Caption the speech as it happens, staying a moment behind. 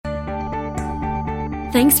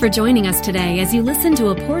Thanks for joining us today as you listen to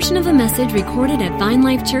a portion of a message recorded at Vine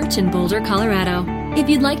Life Church in Boulder, Colorado. If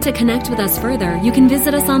you'd like to connect with us further, you can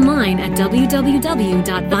visit us online at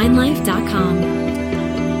www.vinelife.com.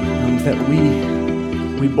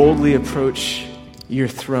 That we boldly approach your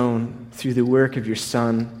throne through the work of your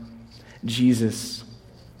Son, Jesus.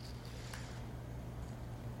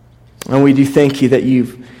 And we do thank you that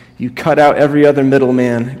you cut out every other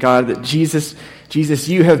middleman, God, that Jesus,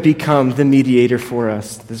 you have become the mediator for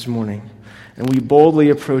us this morning. And we boldly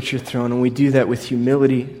approach your throne, and we do that with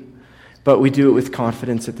humility, but we do it with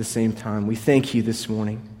confidence at the same time. We thank you this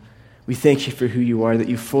morning. We thank you for who you are, that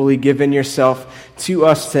you've fully given yourself to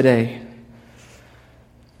us today.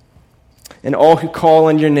 And all who call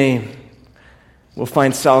on your name will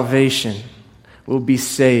find salvation, will be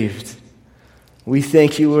saved. We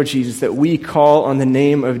thank you, Lord Jesus, that we call on the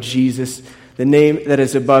name of Jesus, the name that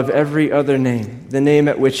is above every other name, the name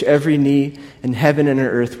at which every knee in heaven and on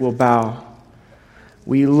earth will bow.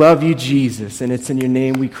 We love you, Jesus, and it's in your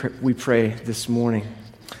name we pray this morning.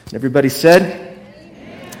 And everybody said,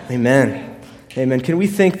 Amen. Amen. Can we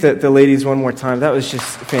thank the ladies one more time? That was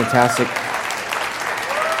just fantastic.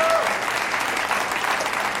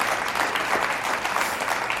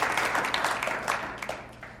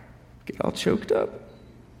 Get all choked up.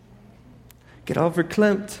 Get all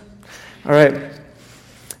verklempt. All right.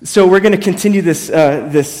 So we're going to continue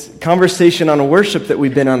this conversation on worship that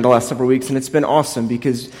we've been on the last several weeks, and it's been awesome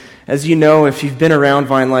because, as you know, if you've been around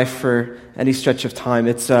Vine Life for any stretch of time,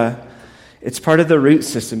 it's part of the root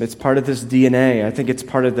system. It's part of this DNA. I think it's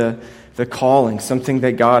part of the calling, something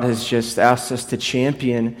that God has just asked us to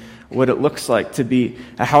champion what it looks like to be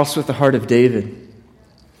a house with the heart of David,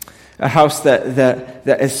 a house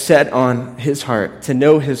that is set on his heart, to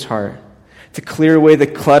know his heart, to clear away the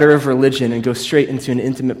clutter of religion and go straight into an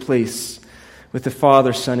intimate place with the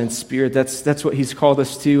Father, Son, and Spirit. That's what he's called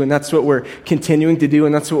us to, and that's what we're continuing to do,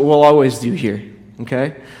 and that's what we'll always do here,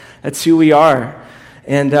 okay? That's who we are.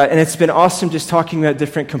 And it's been awesome just talking about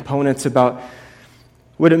different components about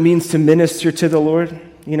what it means to minister to the Lord,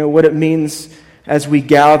 what it means as we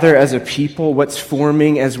gather as a people, what's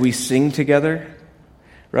forming as we sing together,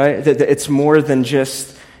 right? That it's more than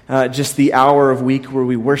just the hour of week where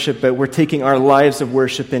we worship, but we're taking our lives of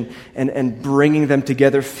worship and bringing them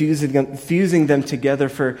together, fusing them together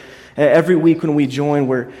for every week when we join.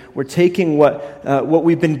 We're taking what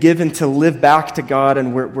we've been given to live back to God,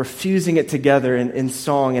 and we're fusing it together in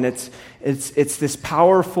song, and it's this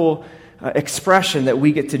powerful expression that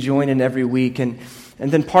we get to join in every week. And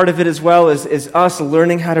then part of it as well is us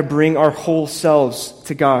learning how to bring our whole selves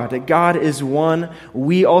to God. That God is one.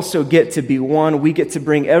 We also get to be one. We get to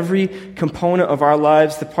bring every component of our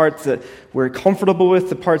lives, the parts that we're comfortable with,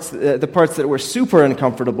 the parts that we're super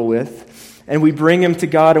uncomfortable with, and we bring them to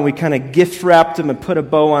God, and we kind of gift wrap them and put a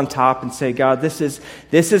bow on top and say, God, this is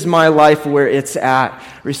my life where it's at.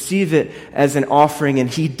 Receive it as an offering, and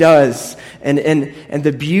He does. And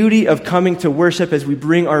the beauty of coming to worship as we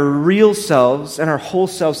bring our real selves and our whole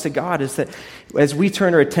selves to God is that as we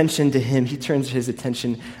turn our attention to Him, He turns His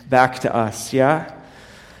attention back to us, yeah?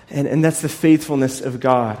 And that's the faithfulness of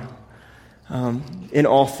God in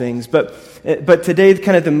all things. But today,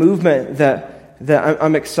 kind of the movement that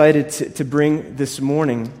I'm excited to bring this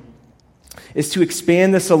morning is to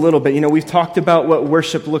expand this a little bit. We've talked about what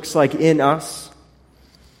worship looks like in us,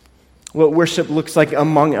 what worship looks like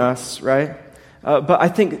among us, right? But I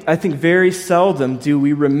think very seldom do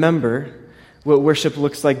we remember what worship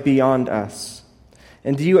looks like beyond us.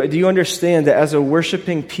 And do you understand that as a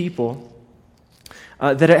worshiping people,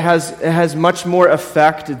 that it has much more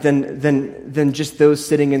effect than just those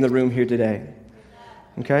sitting in the room here today?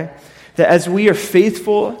 Okay? That as we are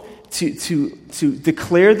faithful to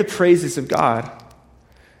declare the praises of God,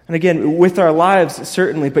 and again, with our lives,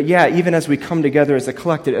 certainly, but yeah, even as we come together as a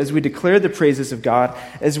collective, as we declare the praises of God,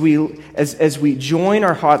 as we join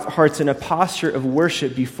our hearts in a posture of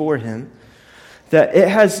worship before Him, that it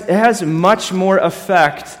has much more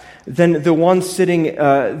effect than on the one sitting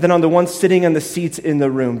on the seats in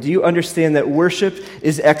the room. Do you understand that worship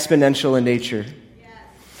is exponential in nature?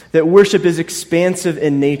 That worship is expansive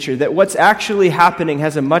in nature, that what's actually happening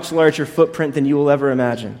has a much larger footprint than you will ever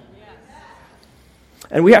imagine.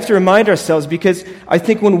 And we have to remind ourselves, because I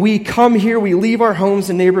think when we come here, we leave our homes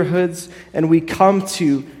and neighborhoods, and we come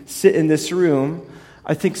to sit in this room,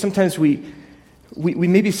 I think sometimes we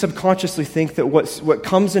maybe subconsciously think that what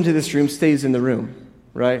comes into this room stays in the room,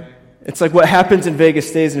 right? It's like what happens in Vegas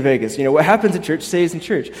stays in Vegas. What happens in church stays in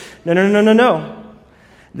church. No.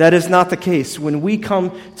 That is not the case. When we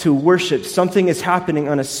come to worship, something is happening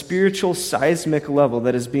on a spiritual, seismic level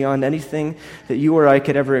that is beyond anything that you or I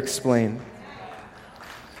could ever explain.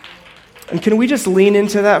 And can we just lean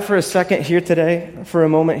into that for a second here today, for a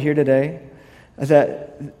moment here today?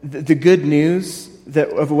 That the good news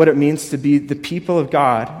of what it means to be the people of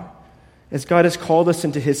God, as God has called us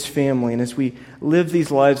into his family, and as we live these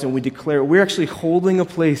lives and we declare, we're actually holding a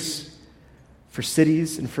place for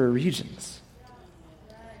cities and for regions.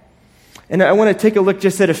 And I want to take a look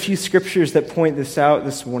just at a few scriptures that point this out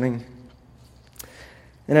this morning.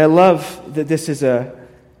 And I love that this is a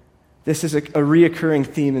reoccurring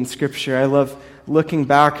theme in Scripture. I love looking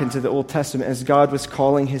back into the Old Testament as God was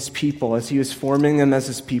calling his people, as he was forming them as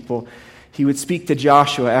his people. He would speak to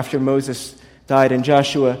Joshua after Moses died. In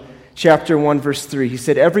Joshua chapter 1, verse 3, he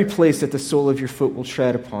said, "Every place that the sole of your foot will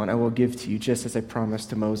tread upon, I will give to you, just as I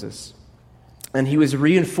promised to Moses." And he was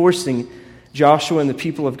reinforcing Joshua and the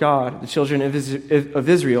people of God, the children of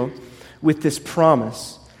Israel, with this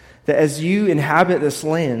promise that as you inhabit this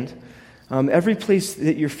land, every place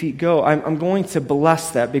that your feet go, I'm going to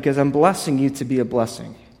bless that because I'm blessing you to be a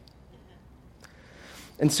blessing.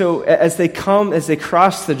 And so as they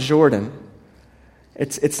cross the Jordan,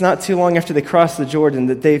 it's not too long after they cross the Jordan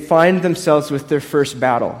that they find themselves with their first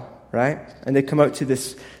battle, right? And they come out to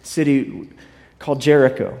this city called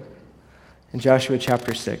Jericho in Joshua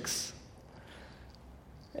chapter 6.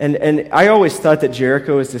 And I always thought that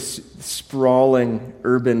Jericho is this sprawling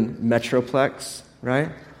urban metroplex, right?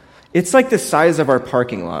 It's like the size of our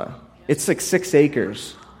parking lot. It's like 6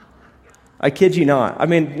 acres. I kid you not. I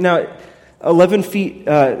mean, now, 11 feet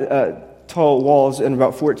tall walls and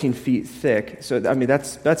about 14 feet thick. So, I mean,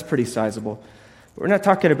 that's pretty sizable. We're not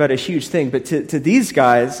talking about a huge thing, but to these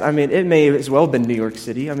guys, I mean, it may as well have been New York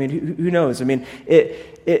City. I mean, who knows? I mean,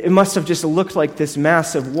 it must have just looked like this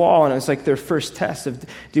massive wall, and it was like their first test of,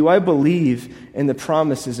 do I believe in the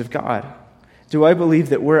promises of God? Do I believe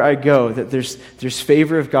that where I go, that there's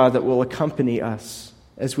favor of God that will accompany us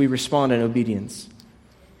as we respond in obedience?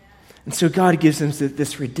 And so God gives them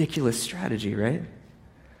this ridiculous strategy, right?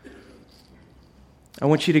 I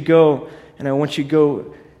want you to go, and I want you to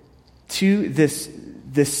go to this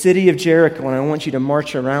city of Jericho, and I want you to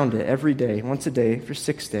march around it every day, once a day, for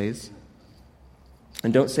 6 days.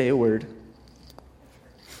 And don't say a word.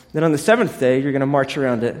 Then on the 7th day, you're going to march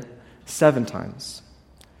around it 7 times.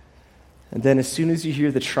 And then as soon as you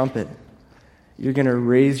hear the trumpet, you're going to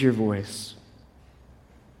raise your voice.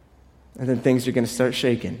 And then things are going to start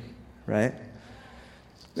shaking, right?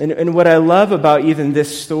 And what I love about even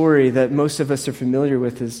this story that most of us are familiar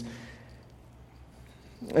with is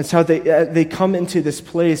how they come into this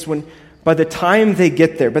place when by the time they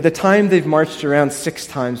get there, by the time they've marched around 6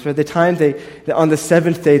 times, by the time on the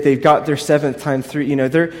 7th day they've got their 7th time through,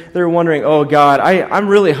 they're wondering, oh God, I'm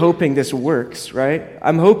really hoping this works, right?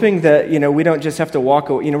 I'm hoping that, we don't just have to walk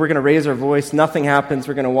away, we're going to raise our voice, nothing happens,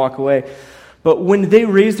 we're going to walk away. But when they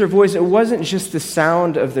raised their voice, it wasn't just the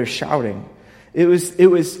sound of their shouting. It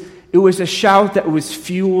was a shout that was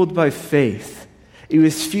fueled by faith. It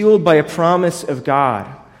was fueled by a promise of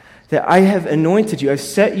God that I have anointed you, I've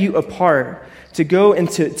set you apart to go and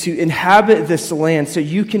to inhabit this land so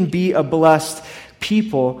you can be a blessed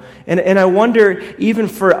people. And I wonder, even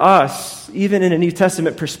for us, even in a New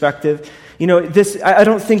Testament perspective, I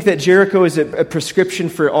don't think that Jericho is a prescription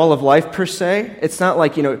for all of life per se. It's not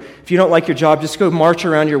like, if you don't like your job, just go march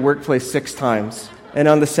around your workplace 6 times. And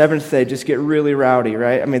on the 7th day, just get really rowdy,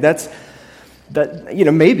 right? I mean,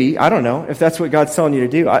 maybe, I don't know, if that's what God's telling you to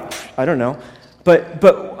do. I don't know. But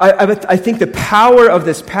I think the power of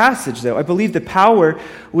this passage, though, I believe the power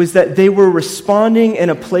was that they were responding in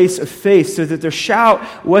a place of faith so that their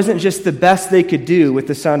shout wasn't just the best they could do with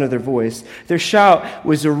the sound of their voice. Their shout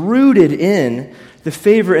was rooted in the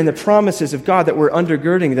favor and the promises of God that were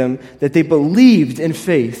undergirding them, that they believed in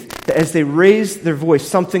faith, that as they raised their voice,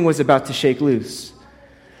 something was about to shake loose.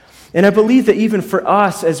 And I believe that even for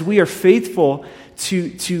us, as we are faithful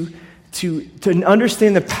to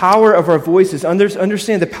understand the power of our voices,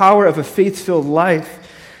 understand the power of a faith-filled life,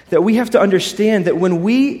 that we have to understand that when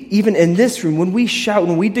we, even in this room, when we shout,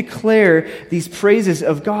 when we declare these praises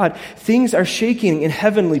of God, things are shaking in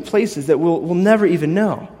heavenly places that we'll never even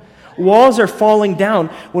know. Walls are falling down.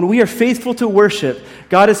 When we are faithful to worship,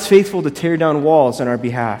 God is faithful to tear down walls on our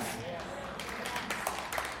behalf.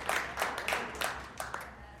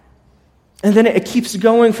 And then it keeps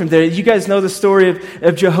going from there. You guys know the story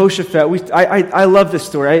of Jehoshaphat. I love this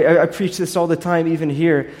story. I preach this all the time, even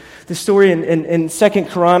here. The story in 2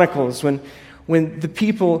 Chronicles, when the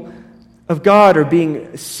people of God are being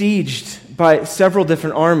sieged by several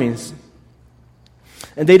different armies.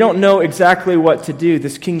 And they don't know exactly what to do.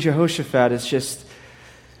 This King Jehoshaphat is just,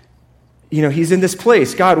 he's in this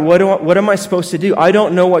place. God, what am I supposed to do? I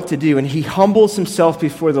don't know what to do. And he humbles himself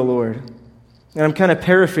before the Lord. And I'm kind of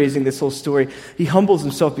paraphrasing this whole story. He humbles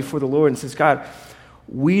himself before the Lord and says, God,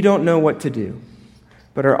 we don't know what to do,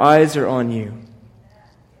 but our eyes are on you.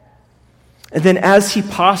 And then as he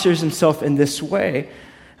postures himself in this way,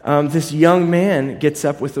 this young man gets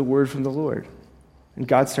up with a word from the Lord. And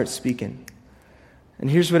God starts speaking. And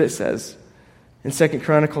here's what it says in 2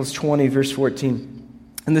 Chronicles 20, verse 14.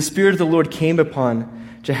 And the Spirit of the Lord came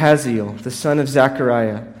upon Jahaziel, the son of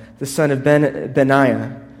Zechariah, the son of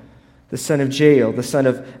Benaiah, the son of Jael, the son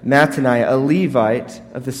of Mattaniah, a Levite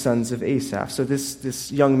of the sons of Asaph. So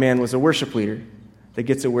this young man was a worship leader that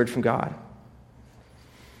gets a word from God.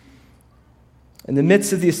 In the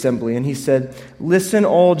midst of the assembly, and he said, listen,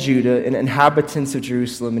 all Judah and inhabitants of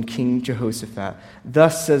Jerusalem and King Jehoshaphat.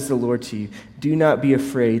 Thus says the Lord to you, do not be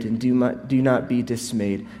afraid and do not be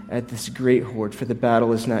dismayed at this great horde, for the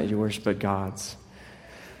battle is not yours but God's.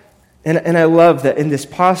 And I love that in this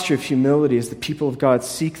posture of humility, as the people of God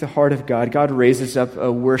seek the heart of God, God raises up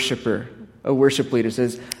a worshiper, a worship leader,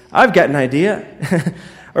 says, I've got an idea.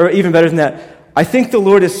 Or even better than that, I think the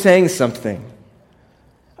Lord is saying something.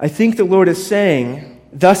 I think the Lord is saying,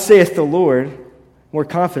 thus saith the Lord, more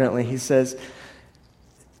confidently, he says,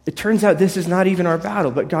 it turns out this is not even our battle,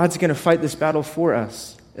 but God's going to fight this battle for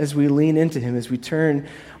us as we lean into him, as we turn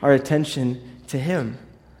our attention to him.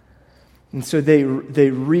 And so they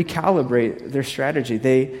recalibrate their strategy.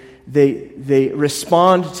 They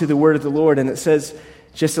respond to the word of the Lord. And it says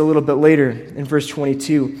just a little bit later in verse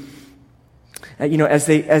 22, as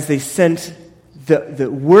they sent the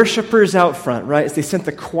worshipers out front, right? As they sent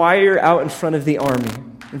the choir out in front of the army.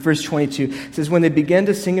 In verse 22, it says, when they began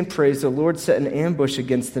to sing and praise, the Lord set an ambush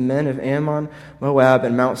against the men of Ammon, Moab,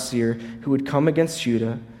 and Mount Seir, who would come against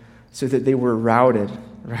Judah, so that they were routed,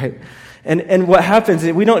 right? And what happens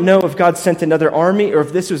is we don't know if God sent another army or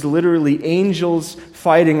if this was literally angels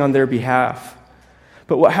fighting on their behalf.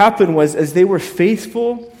 But what happened was, as they were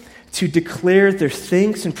faithful to declare their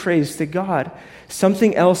thanks and praise to God,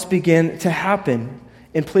 something else began to happen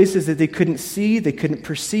in places that they couldn't see, they couldn't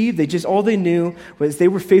perceive. All they knew was they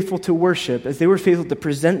were faithful to worship, as they were faithful to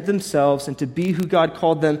present themselves and to be who God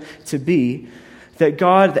called them to be,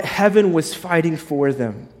 that heaven was fighting for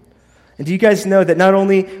them. And do you guys know that not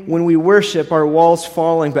only when we worship are walls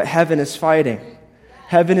falling, but heaven is fighting?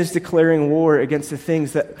 Heaven is declaring war against the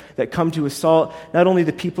things that come to assault not only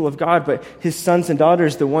the people of God, but his sons and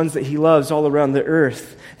daughters, the ones that he loves all around the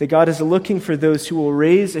earth. That God is looking for those who will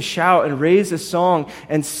raise a shout and raise a song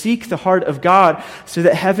and seek the heart of God so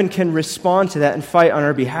that heaven can respond to that and fight on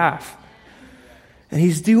our behalf. And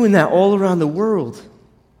he's doing that all around the world.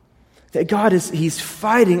 That he's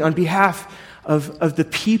fighting on behalf of the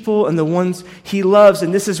people and the ones he loves.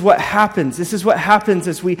 And this is what happens. This is what happens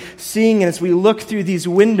as we sing and as we look through these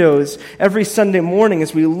windows every Sunday morning,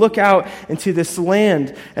 as we look out into this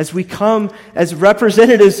land, as we come as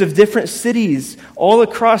representatives of different cities all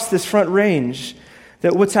across this Front Range,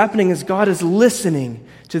 that what's happening is God is listening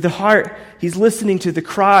to the heart. He's listening to the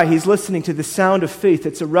cry. He's listening to the sound of faith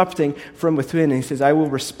that's erupting from within. And he says, I will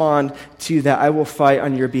respond to that. I will fight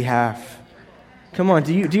on your behalf. Come on,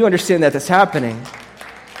 do you understand that that's happening?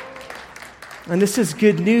 And this is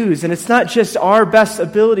good news, and it's not just our best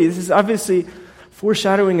ability. This is obviously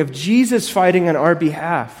foreshadowing of Jesus fighting on our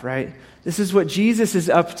behalf, right? This is what Jesus is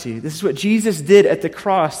up to. This is what Jesus did at the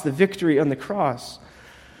cross, the victory on the cross.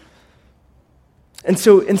 And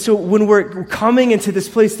so when we're coming into this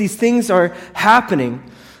place, these things are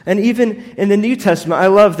happening. And even in the New Testament, I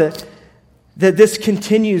love that this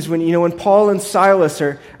continues when Paul and Silas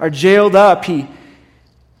are jailed up.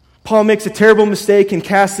 Paul makes a terrible mistake and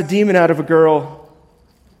casts a demon out of a girl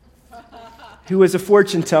who was a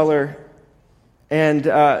fortune teller. And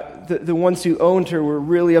the ones who owned her were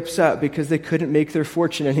really upset because they couldn't make their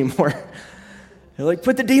fortune anymore. They're like,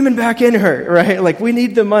 put the demon back in her, right? Like, we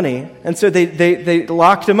need the money. And so they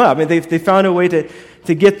locked him up. And they found a way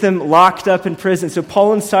to get them locked up in prison. So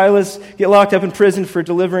Paul and Silas get locked up in prison for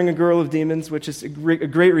delivering a girl of demons, which is a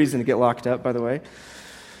great reason to get locked up, by the way.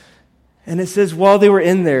 And it says, while they were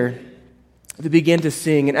in there, they began to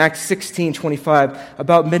sing. In Acts 16:25,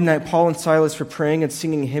 about midnight, Paul and Silas were praying and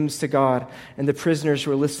singing hymns to God, and the prisoners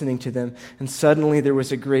were listening to them. And suddenly there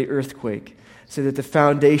was a great earthquake, so that the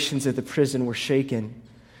foundations of the prison were shaken.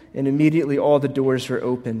 And immediately all the doors were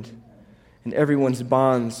opened, and everyone's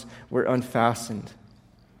bonds were unfastened.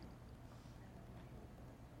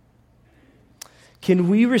 Can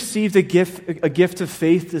we receive a gift of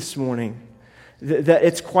faith this morning? That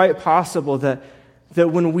it's quite possible that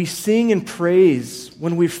when we sing and praise,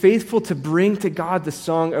 when we're faithful to bring to God the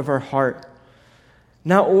song of our heart,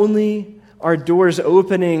 not only our doors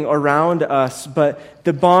opening around us, but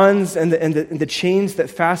the bonds and the chains that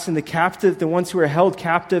fasten the captive, the ones who are held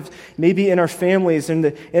captive, maybe in our families,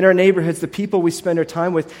 in our neighborhoods, the people we spend our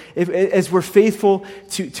time with, as we're faithful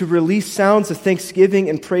to release sounds of thanksgiving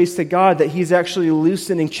and praise to God, that He's actually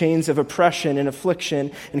loosening chains of oppression and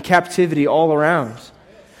affliction and captivity all around.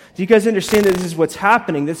 Do you guys understand that this is what's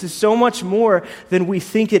happening? This is so much more than we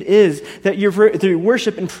think it is, that your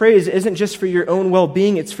worship and praise isn't just for your own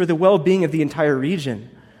well-being, it's for the well-being of the entire region.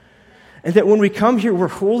 And that when we come here, we're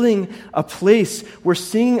holding a place, we're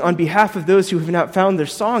singing on behalf of those who have not found their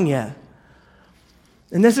song yet.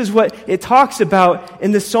 And this is what it talks about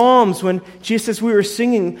in the Psalms when Jesus, we were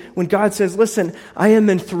singing, when God says, listen, I am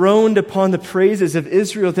enthroned upon the praises of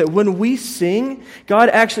Israel, that when we sing, God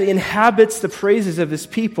actually inhabits the praises of His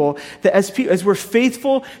people, that as we're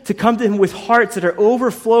faithful to come to Him with hearts that are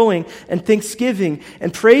overflowing and thanksgiving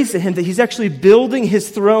and praise to Him, that He's actually building His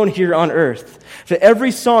throne here on earth. That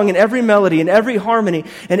every song and every melody and every harmony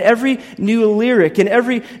and every new lyric and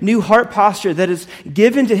every new heart posture that is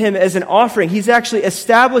given to Him as an offering, He's actually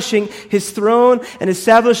establishing His throne and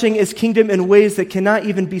establishing His kingdom in ways that cannot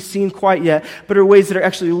even be seen quite yet, but are ways that are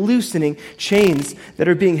actually loosening chains that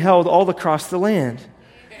are being held all across the land.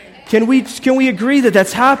 Can we agree that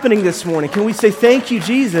that's happening this morning? Can we say, thank you,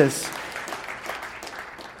 Jesus?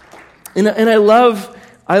 And I love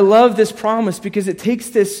this promise because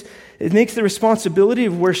it makes the responsibility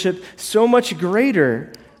of worship so much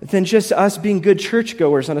greater than just us being good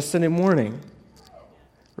churchgoers on a Sunday morning.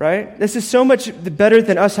 Right? This is so much better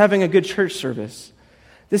than us having a good church service.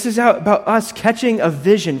 This is about us catching a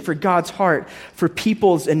vision for God's heart for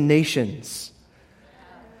peoples and nations.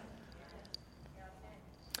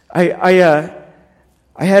 I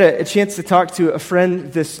had a chance to talk to a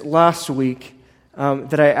friend this last week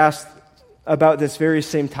that I asked about this very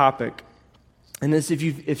same topic. And this, if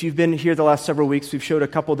you've been here the last several weeks, we've showed a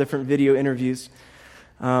couple different video interviews.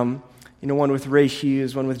 One with Ray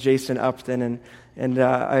Hughes, one with Jason Upton, and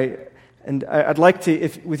I'd like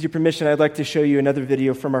to, with your permission, I'd like to show you another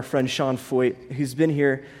video from our friend Sean Foyt, who's been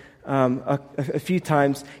here a few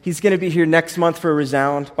times. He's going to be here next month for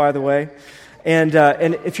Resound, by the way. And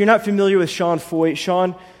if you're not familiar with Sean Foyt,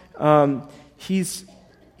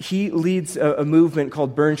 he leads a movement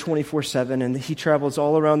called Burn 24/7, and he travels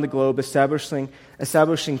all around the globe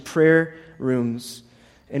establishing prayer rooms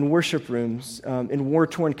and worship rooms in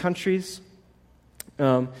war-torn countries,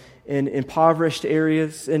 in impoverished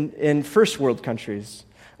areas, in first world countries.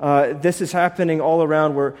 This is happening all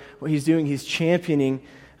around where what he's doing, he's championing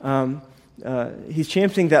that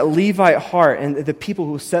Levite heart and the people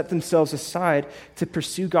who set themselves aside to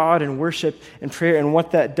pursue God and worship and prayer, and what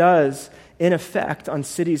that does in effect on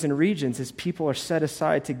cities and regions as people are set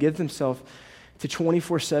aside to give themselves to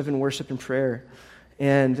 24/7 worship and prayer.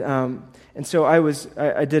 And so I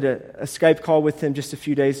did a Skype call with him just a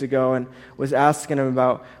few days ago and was asking him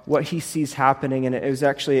about what he sees happening, and it was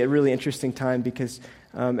actually a really interesting time because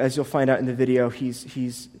as you'll find out in the video, he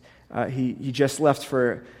just left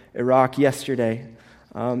for Iraq yesterday,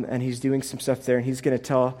 and he's doing some stuff there, and he's going to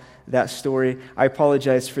tell that story. I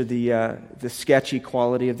apologize for the sketchy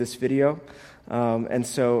quality of this video, and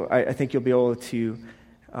so I think you'll be able to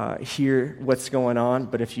hear what's going on,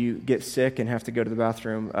 but if you get sick and have to go to the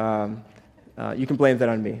bathroom, you can blame that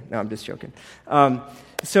on me. No, I'm just joking.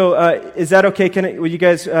 So is that okay? Will you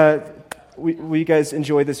guys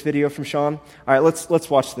enjoy this video from Sean? All right, let's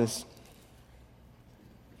watch this.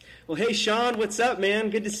 Well, hey, Sean, what's up, man?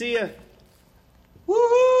 Good to see you.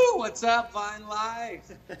 Woohoo! What's up, Vine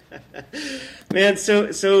Live? Man, so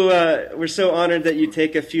we're so honored that you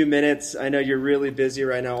take a few minutes. I know you're really busy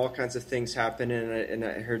right now, all kinds of things happening, and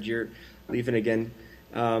I heard you're leaving again,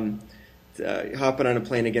 hopping on a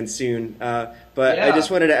plane again soon. But yeah. I just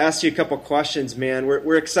wanted to ask you a couple questions, man.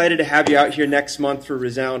 We're excited to have you out here next month for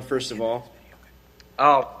Resound, first of all.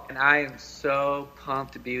 Oh, and I am so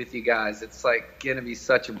pumped to be with you guys. It's like going to be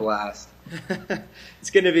such a blast. It's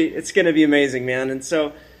gonna be amazing, man. And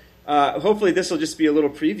so hopefully this will just be a little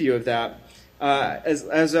preview of that.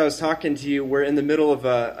 As I was talking to you, we're in the middle of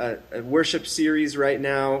a worship series right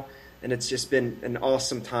now, and it's just been an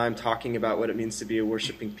awesome time talking about what it means to be a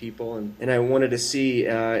worshiping people. And I wanted to see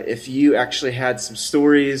if you actually had some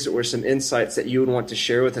stories or some insights that you would want to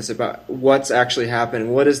share with us about what's actually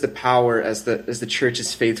happened. What is the power as the church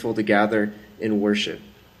is faithful to gather in worship?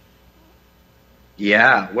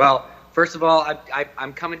 Yeah, well, first of all,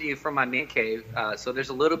 I'm coming to you from my man cave, so there's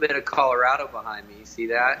a little bit of Colorado behind me. You see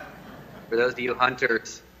that? For those of you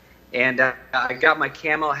hunters. And I got my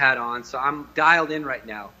camo hat on, so I'm dialed in right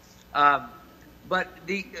now. But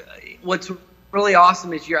what's really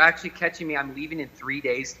awesome is you're actually catching me. I'm leaving in 3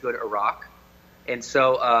 days to go to Iraq. And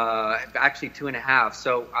so actually 2.5.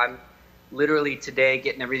 So I'm literally today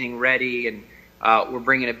getting everything ready, and we're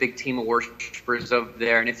bringing a big team of worshipers over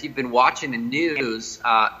there. And if you've been watching the news,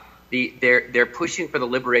 they're pushing for the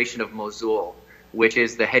liberation of Mosul, which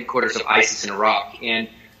is the headquarters of ISIS in Iraq. And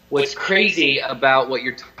what's crazy about what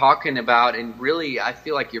you're talking about, and really I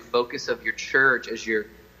feel like your focus of your church as you're,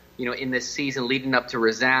 in this season leading up to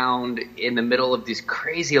Resound, in the middle of these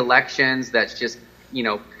crazy elections, that's just,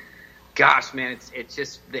 gosh, man, it's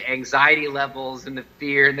just the anxiety levels and the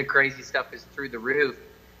fear and the crazy stuff is through the roof.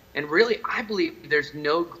 And really, I believe there's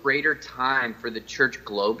no greater time for the church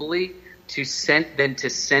globally than to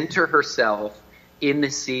center herself in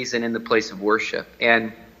this season in the place of worship.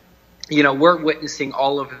 And, we're witnessing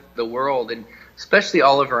all over the world, and especially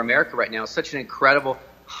all over America right now, such an incredible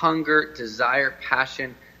hunger, desire,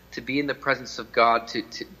 passion to be in the presence of God,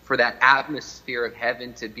 for that atmosphere of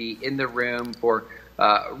heaven to be in the room, for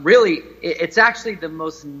really, it's actually the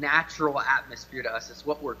most natural atmosphere to us. It's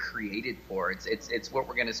what we're created for. It's what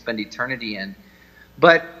we're going to spend eternity in.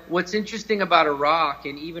 But what's interesting about Iraq,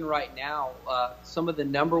 and even right now, some of the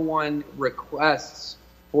number one requests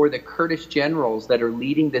for the Kurdish generals that are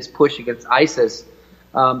leading this push against ISIS,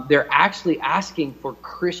 they're actually asking for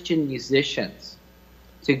Christian musicians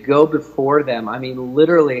to go before them. I mean,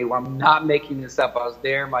 literally, I'm not making this up. I was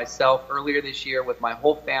there myself earlier this year with my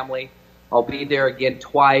whole family. I'll be there again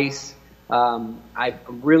twice. I'm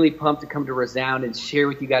really pumped to come to Resound and share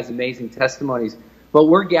with you guys amazing testimonies. But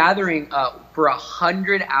we're gathering for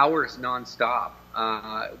 100 hours nonstop.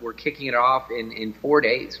 We're kicking it off in 4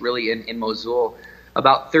 days, really, in Mosul,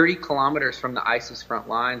 about 30 kilometers from the ISIS front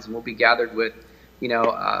lines. And we'll be gathered with,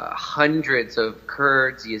 hundreds of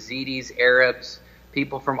Kurds, Yazidis, Arabs,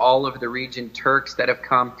 people from all over the region, Turks that have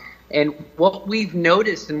come. And what we've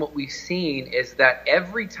noticed and what we've seen is that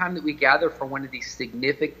every time that we gather for one of these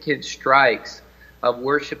significant strikes of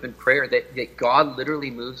worship and prayer, that God literally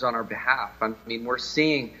moves on our behalf. I mean, we're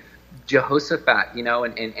seeing Jehoshaphat,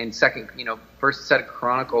 and second, first set of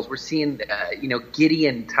Chronicles. We're seeing,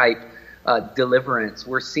 Gideon type deliverance.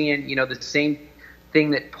 We're seeing, the same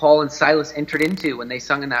thing that Paul and Silas entered into when they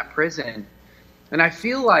sung in that prison. And I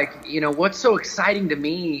feel like, what's so exciting to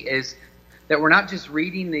me is that we're not just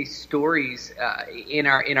reading these stories in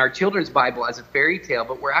our children's Bible as a fairy tale,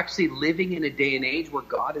 but we're actually living in a day and age where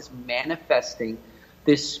God is manifesting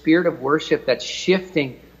this spirit of worship that's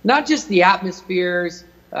shifting not just the atmospheres,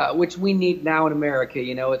 which we need now in America,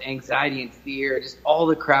 with anxiety and fear, just all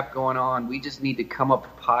the crap going on. We just need to come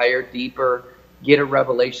up higher, deeper, get a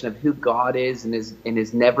revelation of who God is and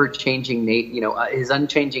his never-changing, his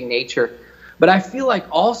unchanging nature. But I feel like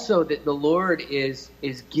also that the Lord is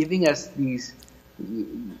giving us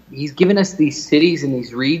He's given us these cities and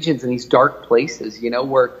these regions and these dark places,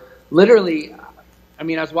 where literally, I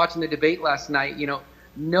was watching the debate last night,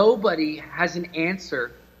 nobody has an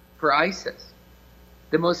answer for ISIS.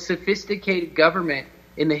 The most sophisticated government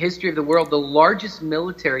in the history of the world, the largest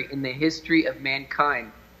military in the history of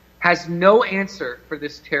mankind, has no answer for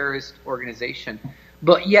this terrorist organization.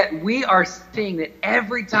 But yet we are seeing that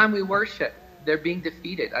every time we worship, they're being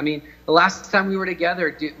defeated. The last time we were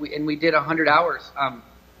together and we did 100 hours,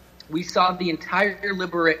 we saw the entire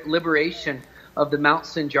liberation of the Mount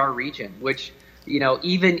Sinjar region, which,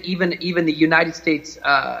 even the United States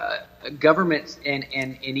government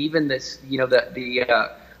and even this,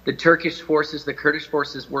 the Turkish forces, the Kurdish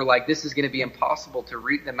forces were like, this is going to be impossible to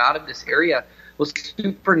root them out of this area. Well,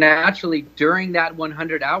 supernaturally, during that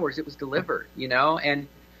 100 hours, it was delivered, and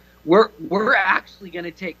we're actually going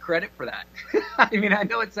to take credit for that. I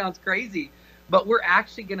know it sounds crazy, but we're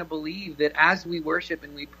actually going to believe that as we worship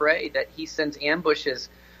and we pray, that he sends ambushes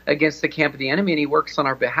against the camp of the enemy and he works on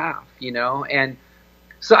our behalf, And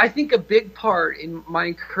so I think a big part in my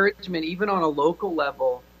encouragement, even on a local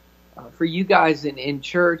level, for you guys in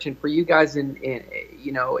church and for you guys in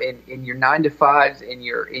your 9-to-5s, in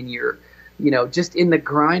your just in the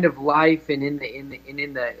grind of life and in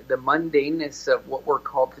the mundaneness of what we're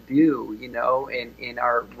called to do, in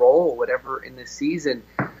our role, whatever in this season,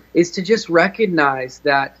 is to just recognize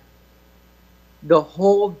that the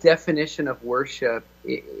whole definition of worship,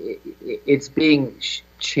 it's being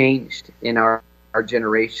changed in our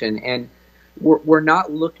generation, and we're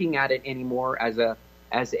not looking at it anymore as a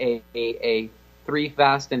 3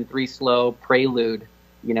 fast and 3 slow prelude,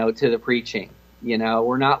 to the preaching.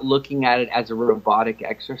 We're not looking at it as a robotic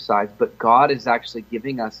exercise, but God is actually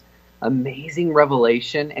giving us amazing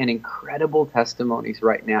revelation and incredible testimonies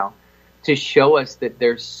right now to show us that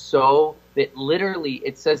that literally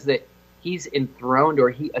it says that he's enthroned, or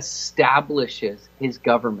he establishes his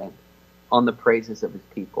government on the praises of his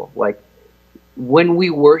people. Like, when we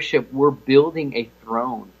worship, we're building a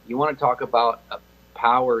throne. You want to talk about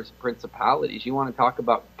powers, principalities. You want to talk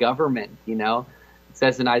about government, you know. It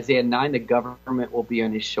says in Isaiah 9, the government will be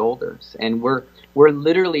on his shoulders. And we're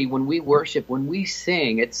literally, when we worship, when we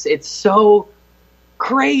sing, it's so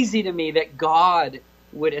crazy to me that God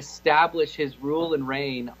would establish his rule and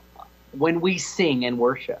reign when we sing and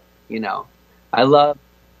worship, you know. I love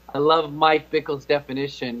Mike Bickle's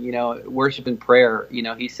definition, you know, worship and prayer. You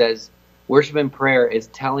know, he says, worship and prayer is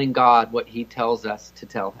telling God what he tells us to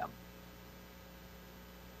tell him.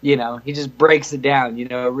 You know, he just breaks it down, you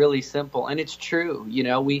know, really simple. And it's true. You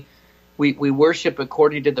know, we worship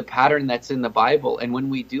according to the pattern that's in the Bible. And when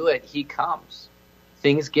we do it, he comes.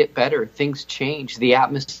 Things get better. Things change. The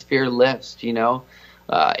atmosphere lifts, you know.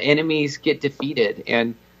 Enemies get defeated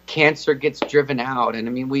and cancer gets driven out. And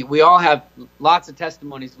I mean, we all have lots of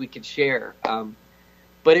testimonies we could share.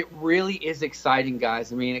 But it really is exciting,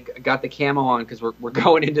 guys. I mean, I got the camo on because we're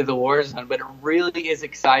going into the war zone, but it really is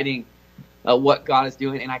exciting what God is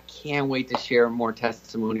doing. And I can't wait to share more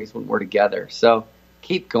testimonies when we're together. So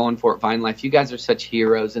keep going for it, Vine Life. You guys are such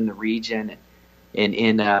heroes in the region and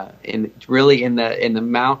in really in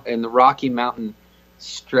the Rocky Mountain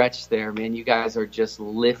stretch there, man. You guys are just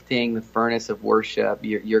lifting the furnace of worship.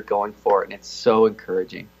 You're going for it, and it's so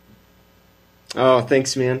encouraging. Oh,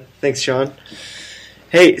 thanks, man. Thanks, Sean.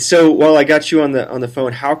 Hey, so while I got you on the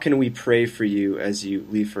phone, how can we pray for you as you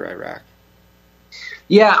leave for Iraq?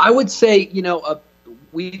 Yeah, I would say, you know,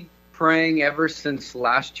 we've praying ever since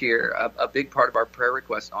last year. A big part of our prayer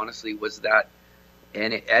request, honestly, was that,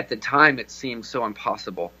 and at the time it seemed so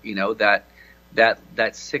impossible, you know, that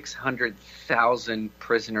 600,000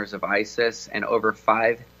 prisoners of ISIS and over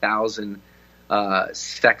 5,000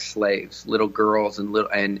 sex slaves, little girls and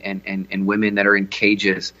women that are in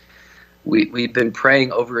cages. We've been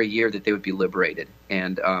praying over a year that they would be liberated,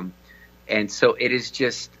 and so it is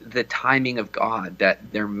just the timing of God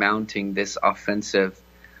that they're mounting this offensive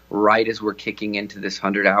right as we're kicking into this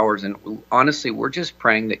 100 hours. And honestly, we're just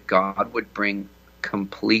praying that God would bring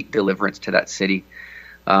complete deliverance to that city.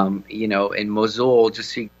 You know, in Mosul,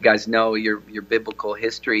 just so you guys know your biblical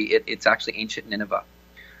history, it's actually ancient Nineveh.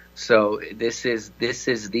 So this is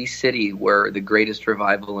the city where the greatest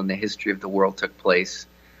revival in the history of the world took place,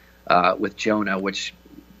 with Jonah, which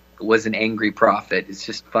was an angry prophet. It's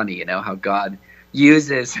just funny, you know, how God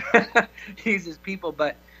uses people,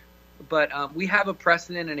 but we have a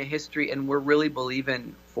precedent and a history, and we're really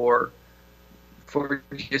believing for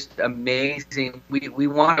just amazing. We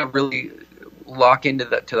want to really lock into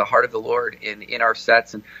the heart of the Lord in our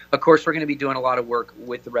sets. And of course, we're going to be doing a lot of work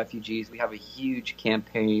with the refugees. We have a huge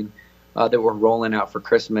campaign that we're rolling out for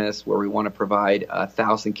Christmas, where we want to provide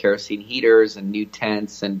 1,000 kerosene heaters and new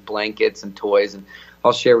tents and blankets and toys. And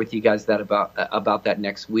I'll share with you guys that about that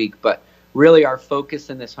next week. But really, our focus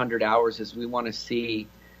in this 100 hours is we want to see,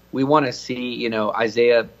 you know,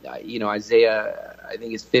 Isaiah, I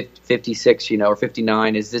think it's 56, you know, or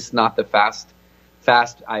 59. Is this not the fast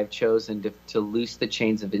I have chosen to loose the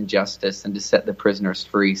chains of injustice and to set the prisoners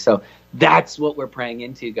free? So that's what we're praying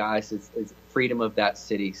into, guys, is freedom of that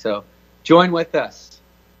city. So join with us.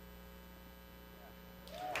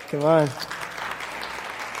 Come on.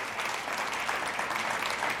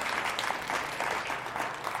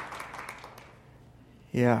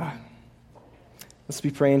 Yeah. Let's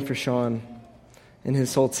be praying for Sean and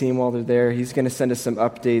his whole team while they're there. He's going to send us some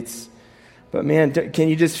updates. But man, can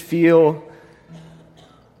you just feel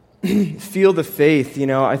the faith? You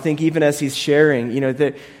know, I think even as he's sharing, you know,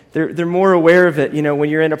 they're more aware of it. You know, when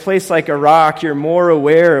you're in a place like Iraq, you're more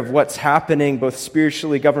aware of what's happening, both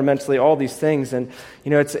spiritually, governmentally, all these things. And,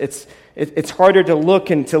 you know, it's harder to look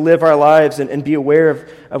and to live our lives and be aware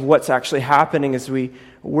of what's actually happening as we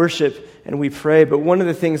worship and we pray. But one of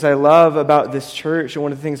the things I love about this church, and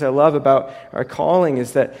one of the things I love about our calling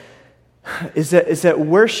is that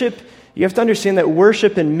worship. You have to understand that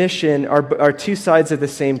worship and mission are two sides of the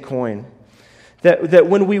same coin. That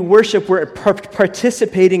when we worship, we're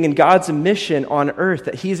participating in God's mission on earth.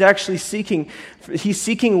 That He's actually seeking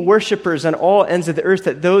worshipers on all ends of the earth.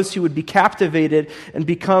 That those who would be captivated and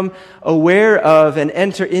become aware of and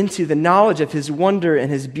enter into the knowledge of His wonder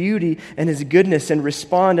and His beauty and His goodness and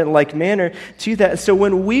respond in like manner to that. So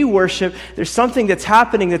when we worship, there's something that's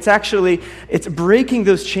happening that's actually, it's breaking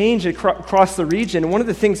those chains across the region. And one of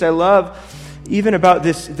the things I love even about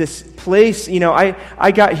this place, you know, I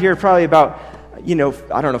got here probably about, you know,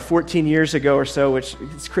 I don't know, 14 years ago or so, which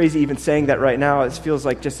it's crazy even saying that right now. It feels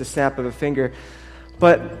like just a snap of a finger.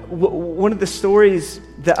 But one of the stories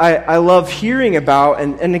that I love hearing about,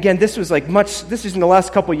 and again, this was this is in the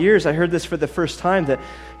last couple of years, I heard this for the first time, that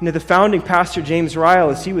the founding pastor, James Ryle,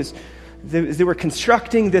 as they were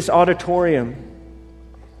constructing this auditorium,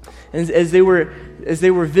 and as they were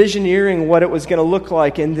visioneering what it was going to look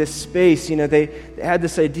like in this space, they had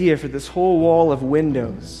this idea for this whole wall of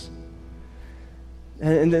windows.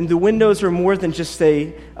 And then the windows were more than just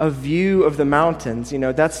a view of the mountains.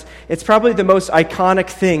 It's probably the most iconic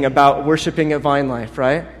thing about worshiping at Vine Life,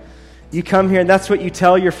 right? You come here, and that's what you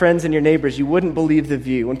tell your friends and your neighbors. You wouldn't believe the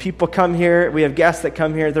view. When people come here, we have guests that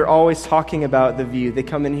come here, they're always talking about the view. They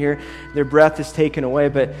come in here, their breath is taken away.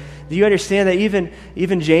 But do you understand that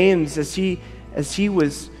even James, as he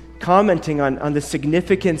was commenting on the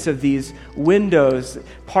significance of these windows,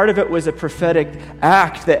 part of it was a prophetic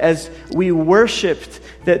act, that as we worshiped,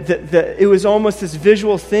 that it was almost this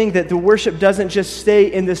visual thing, that the worship doesn't just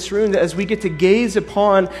stay in this room, that as we get to gaze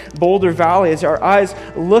upon Boulder Valley, as our eyes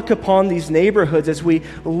look upon these neighborhoods, as we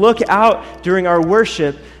look out during our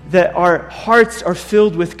worship, that our hearts are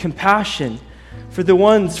filled with compassion for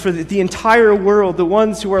the entire world, the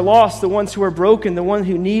ones who are lost, the ones who are broken, the ones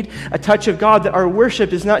who need a touch of God, that our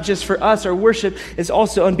worship is not just for us, our worship is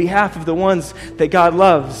also on behalf of the ones that God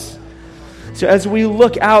loves. So as we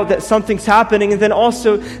look out, that something's happening, and then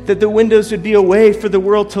also that the windows would be a way for the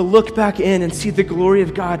world to look back in and see the glory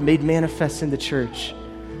of God made manifest in the church.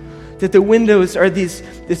 That the windows are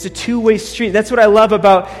it's a two-way street. That's what I love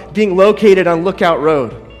about being located on Lookout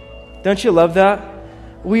Road. Don't you love that?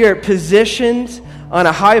 We are positioned on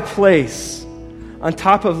a high place on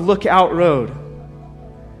top of Lookout Road.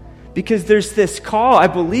 Because there's this call, I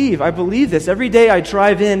believe this. Every day I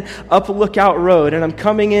drive in up Lookout Road, and I'm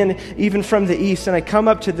coming in even from the east, and I come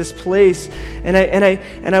up to this place, and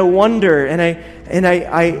I wonder, and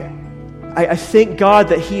I thank God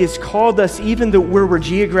that He has called us, even though where we're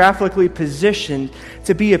geographically positioned,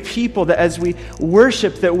 to be a people that as we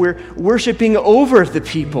worship, that we're worshiping over the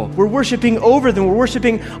people. We're worshiping over them. We're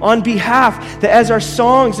worshiping on behalf, that as our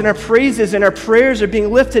songs and our praises and our prayers are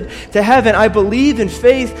being lifted to heaven, I believe in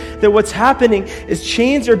faith that what's happening is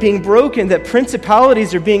chains are being broken, that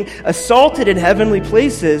principalities are being assaulted in heavenly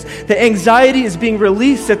places, that anxiety is being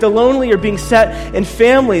released, that the lonely are being set in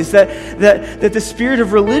families, that the spirit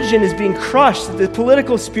of religion is being crushed, that the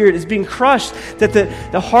political spirit is being crushed, that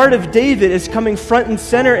the heart of David is coming front and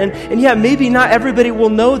center. And yeah, maybe not everybody will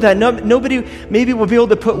know that. Nobody maybe will be able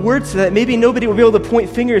to put words to that. Maybe nobody will be able to point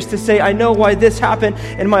fingers to say, I know why this happened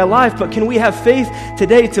in my life. But can we have faith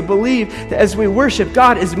today to believe that as we worship,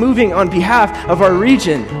 God is moving on behalf of our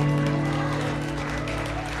region?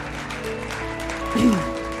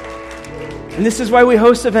 And this is why we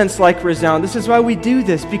host events like Resound. This is why we do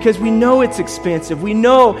this, because we know it's expansive. We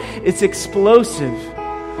know it's explosive.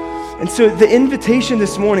 And so the invitation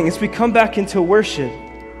this morning, as we come back into worship,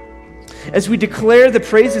 as we declare the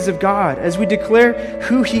praises of God, as we declare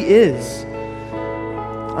who He is,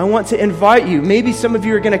 I want to invite you. Maybe some of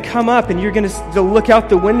you are going to come up and you're going to look out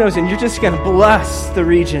the windows and you're just going to bless the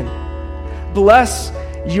region. Bless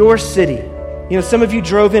your city. Some of you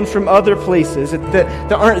drove in from other places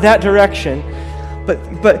that aren't that direction.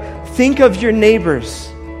 But think of your neighbors.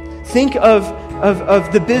 Think of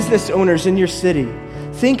the business owners in your city.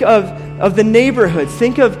 Think of the neighborhoods.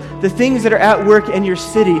 Think of the things that are at work in your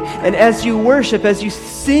city. And as you worship, as you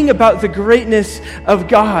sing about the greatness of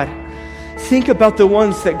God, think about the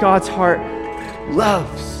ones that God's heart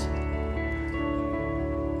loves.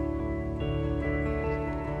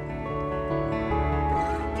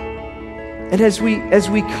 And as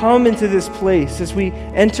we come into this place, as we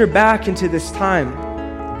enter back into this time,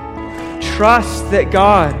 trust that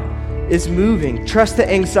God is moving. Trust that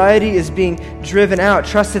anxiety is being driven out.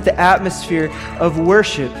 Trust that the atmosphere of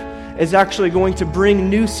worship is actually going to bring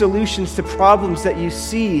new solutions to problems that you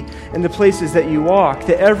see in the places that you walk.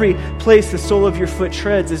 That every place the sole of your foot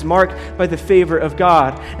treads is marked by the favor of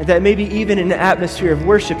God. And that maybe even in the atmosphere of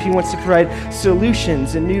worship, He wants to provide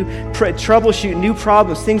solutions and troubleshoot new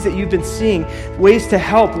problems, things that you've been seeing, ways to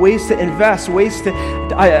help, ways to invest, ways to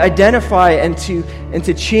identify and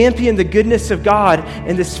to champion the goodness of God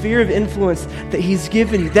in the sphere of influence that He's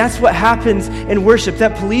given you. That's what happens in worship.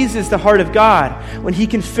 That pleases the heart of God when He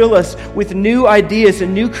can fill us with new ideas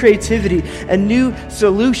and new creativity and new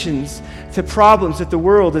solutions to problems that the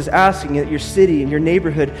world is asking, that your city and your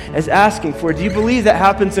neighborhood is asking for. Do you believe that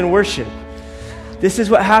happens in worship? This is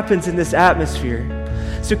what happens in this atmosphere.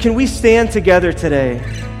 So can we stand together today?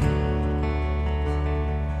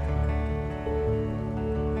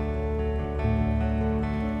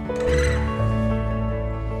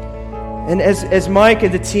 And as Mike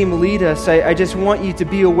and the team lead us, I just want you to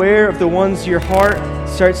be aware of the ones your heart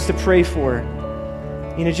starts to pray for.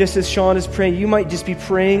 Just as Sean is praying, you might just be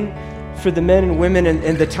praying for the men and women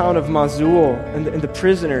in the town of Mosul, and the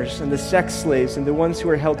prisoners, and the sex slaves, and the ones who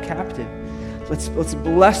are held captive. Let's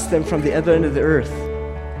bless them from the other end of the earth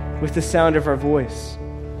with the sound of our voice.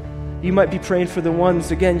 You might be praying for the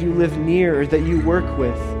ones, again, you live near or that you work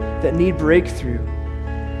with that need breakthrough.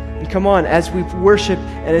 And come on, as we worship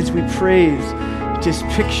and as we praise, just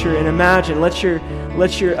picture and imagine. Let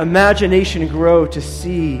your imagination grow to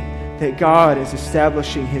see that God is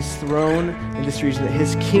establishing His throne in this region, that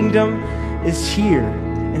His kingdom is here,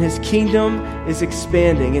 and His kingdom is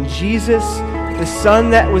expanding. And Jesus, the Son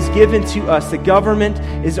that was given to us, the government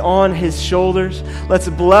is on His shoulders. Let's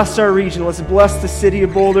bless our region. Let's bless the city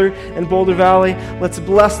of Boulder and Boulder Valley. Let's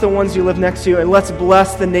bless the ones you live next to, and let's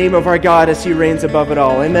bless the name of our God as He reigns above it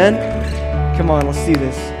all. Amen? Come on, let's do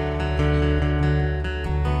this.